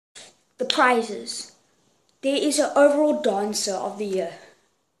the prizes. There is an overall dancer of the year.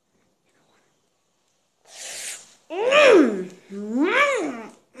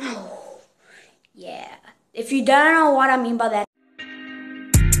 Yeah. If you don't know what I mean by that.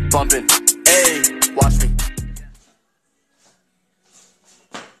 Bumpin', hey, watch me.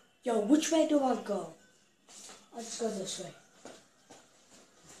 Yo, which way do I go? I'll just go this way.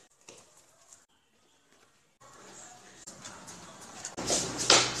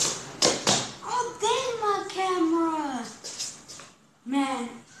 Oh, there's my camera. Man,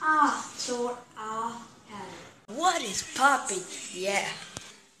 I thought I had it. What is poppin'? Yeah.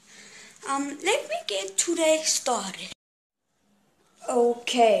 Let me get today started.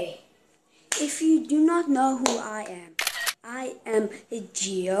 Okay. If you do not know who I am a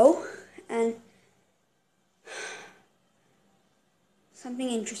Geo, and something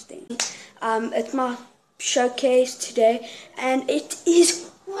interesting. It's my showcase today, and it is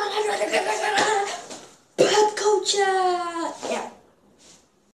pop culture. Yeah.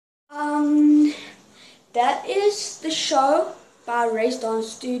 That is the show by Race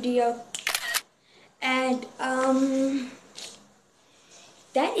Dance Studio, and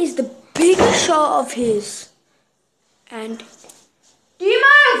that is the biggest show of his. And do you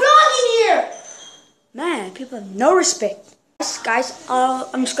mind vlogging here? Man, people have no respect. Guys,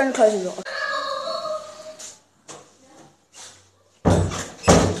 I'm just gonna close the door.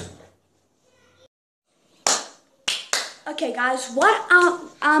 Okay, guys, what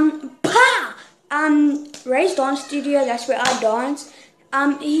Ray's Dance Studio. That's where I dance.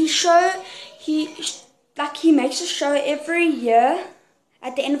 He makes a show every year.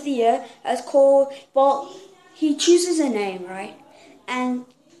 At the end of the year, it's called. Well, he chooses a name, right? And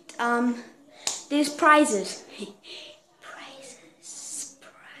there's prizes. Prizes.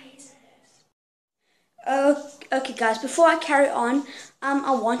 Okay, guys. Before I carry on,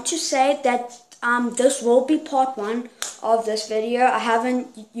 I want to say that this will be part 1 of this video. I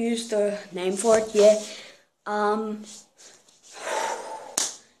haven't used the name for it yet.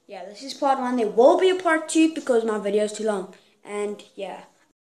 Yeah, this is part 1. There will be a part 2 because my video is too long. And yeah.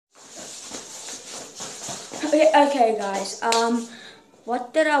 Okay, guys.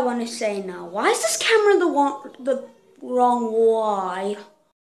 What did I want to say now? Why is this camera the wrong way?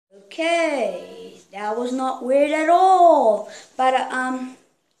 Okay, that was not weird at all. But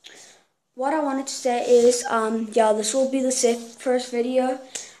what I wanted to say is yeah, this will be the first video,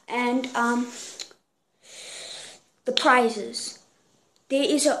 and the prizes. There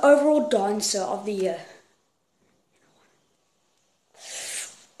is an overall dancer of the year.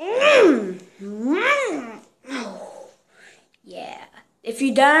 Yeah. If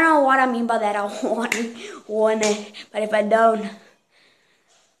you don't know what I mean by that, I want it. But if I don't,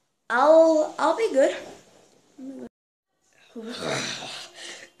 I'll be good.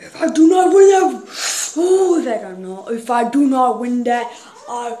 If I do not win that, if I do not win that,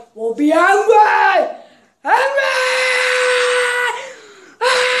 I will be angry.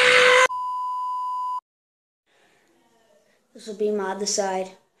 This will be my other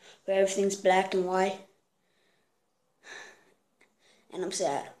side, where everything's black and white, and I'm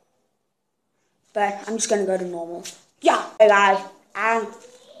sad. But I'm just gonna go to normal. Yeah, hey guys,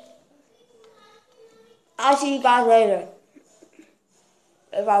 I'll see you guys later.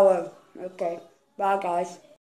 If I will. Okay, bye guys.